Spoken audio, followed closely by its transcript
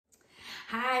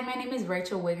Hi, my name is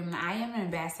Rachel Whigham, and I am an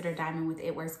Ambassador Diamond with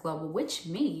It Works Global, which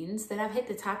means that I've hit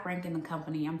the top rank in the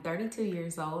company. I'm 32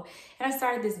 years old, and I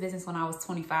started this business when I was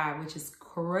 25, which is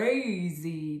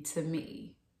crazy to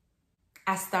me.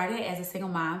 I started as a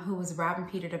single mom who was robbing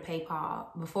Peter to pay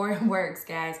Paul. Before It Works,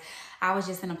 guys, I was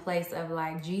just in a place of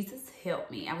like, Jesus,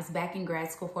 help me. I was back in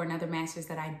grad school for another master's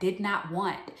that I did not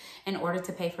want in order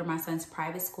to pay for my son's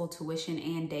private school tuition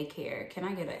and daycare. Can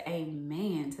I get an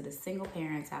amen to the single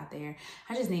parents out there?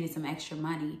 I just needed some extra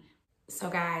money. So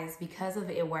guys, because of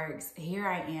It Works, here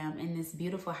I am in this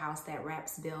beautiful house that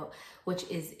Raps built, which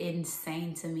is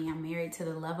insane to me. I'm married to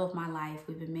the love of my life.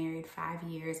 We've been married 5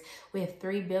 years. We have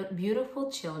 3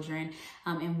 beautiful children.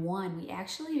 And one, we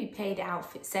actually paid out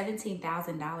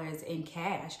 $17,000 in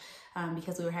cash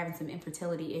because we were having some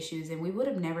infertility issues, and we would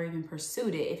have never even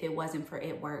pursued it if it wasn't for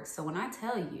It Works. So when I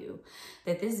tell you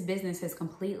that this business has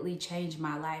completely changed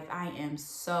my life, I am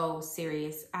so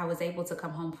serious. I was able to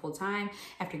come home full time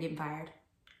after getting fired.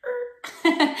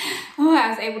 I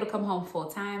was able to come home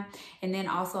full time. And then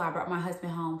also I brought my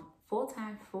husband home full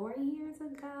time 4 years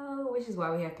ago, which is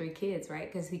why we have 3 kids,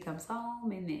 right? Because he comes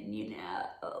home and then, you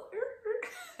know.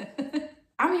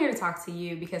 I'm here to talk to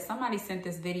you because somebody sent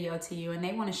this video to you and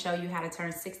they want to show you how to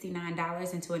turn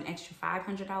 $69 into an extra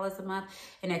 $500 a month,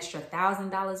 an extra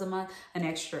 $1,000 a month, an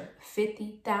extra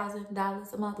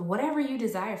 $50,000 a month, whatever you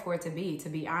desire for it to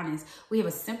be honest. We have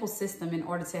a simple system in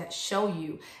order to show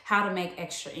you how to make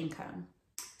extra income.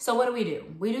 So what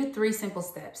do? We do 3 simple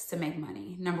steps to make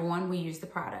money. Number 1, we use the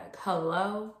product.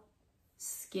 Hello,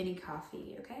 Skinny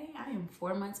Coffee, okay? I am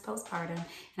 4 months postpartum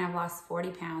and I've lost 40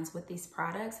 pounds with these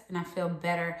products and I feel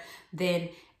better than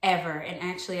ever. And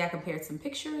actually I compared some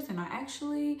pictures and I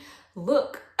actually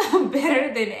look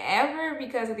better than ever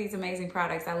because of these amazing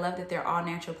products. I love that they're all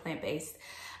natural, plant-based.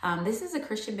 This is a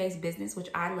Christian-based business, which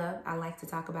I love. I like to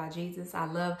talk about Jesus. I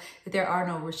love that there are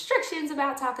no restrictions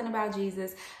about talking about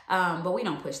Jesus, but we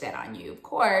don't push that on you. Of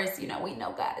course, you know, we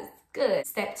know God is good.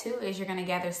 Step 2 is you're going to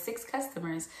gather 6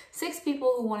 customers, 6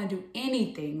 people who want to do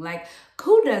anything. Like,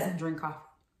 who doesn't drink coffee?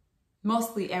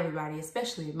 Mostly everybody,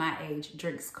 especially my age,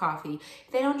 drinks coffee.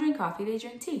 If they don't drink coffee, they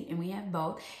drink tea, and we have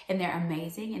both, and they're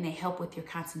amazing, and they help with your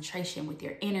concentration, with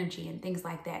your energy, and things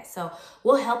like that. So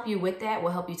we'll help you with that.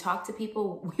 We'll help you talk to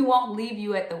people. We won't leave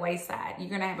you at the wayside. You're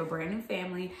going to have a brand new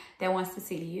family that wants to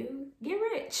see you get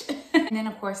rich. And then,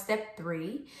 of course, step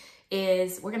 3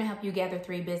 is we're going to help you gather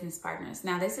 3 business partners.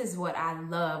 Now, this is what I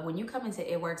love. When you come into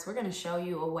It Works, we're going to show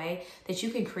you a way that you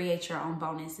can create your own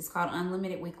bonus. It's called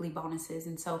Unlimited Weekly Bonuses.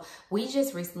 And so we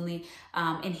just recently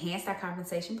enhanced our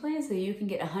compensation plan so you can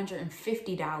get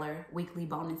 $150 weekly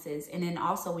bonuses. And then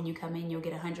also when you come in, you'll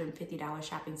get $150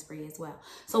 shopping spree as well.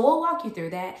 So we'll walk you through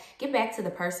that. Get back to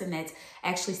the person that's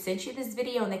actually sent you this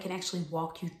video and they can actually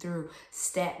walk you through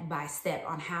step by step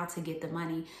on how to get the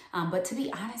money. But to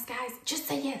be honest, guys, just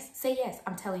say yes. Say yes.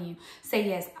 I'm telling you, say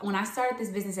yes. When I started this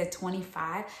business at 25,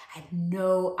 I had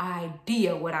no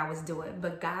idea what I was doing,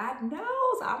 but God knows.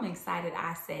 I'm excited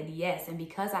I said yes. And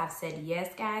because I've said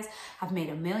yes, guys, I've made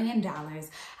 $1 million.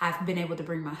 I've been able to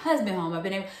bring my husband home. I've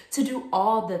been able to do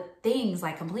all the things,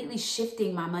 like completely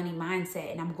shifting my money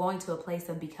mindset. And I'm going to a place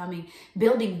of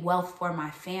building wealth for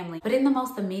my family. But in the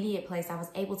most immediate place, I was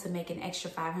able to make an extra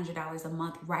 $500 a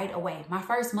month right away. My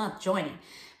first month joining.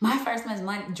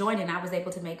 I was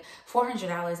able to make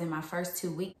 $400 in my first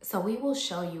 2 weeks. So we will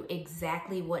show you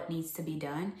exactly what needs to be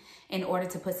done in order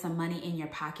to put some money in your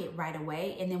pocket right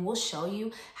away. And then we'll show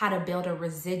you how to build a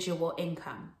residual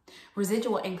income.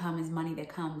 Residual income is money that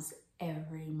comes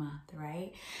every month,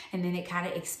 right? And then it kind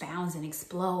of expounds and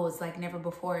explodes like never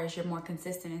before as you're more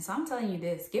consistent. And so I'm telling you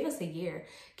this, give us a year.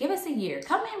 Give us a year.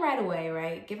 Come in right away,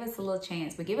 right? Give us a little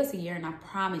chance, but give us a year and I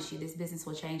promise you this business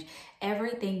will change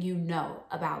everything you know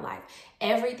about life.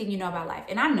 Everything you know about life.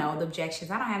 And I know the objections.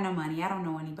 I don't have no money. I don't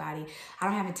know anybody. I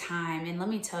don't have the time. And let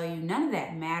me tell you, none of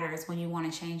that matters when you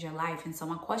want to change your life. And so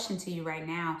my question to you right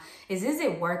now is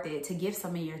it worth it to give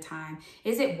some of your time?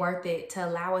 Is it worth it to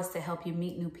allow us to help you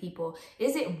meet new people?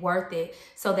 Is it worth it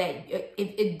so that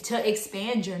to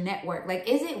expand your network? Like,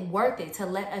 is it worth it to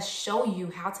let us show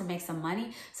you how to make some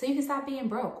money so you can stop being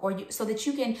broke, or so that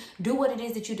you can do what it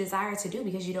is that you desire to do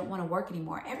because you don't want to work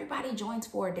anymore? Everybody joins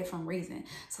for a different reason.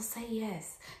 So say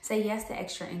yes. Say yes to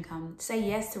extra income. Say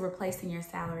yes to replacing your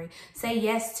salary. Say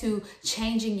yes to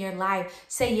changing your life.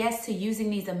 Say yes to using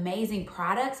these amazing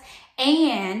products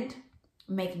and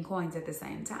making coins at the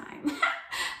same time.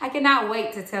 I cannot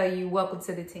wait to tell you, welcome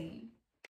to the team.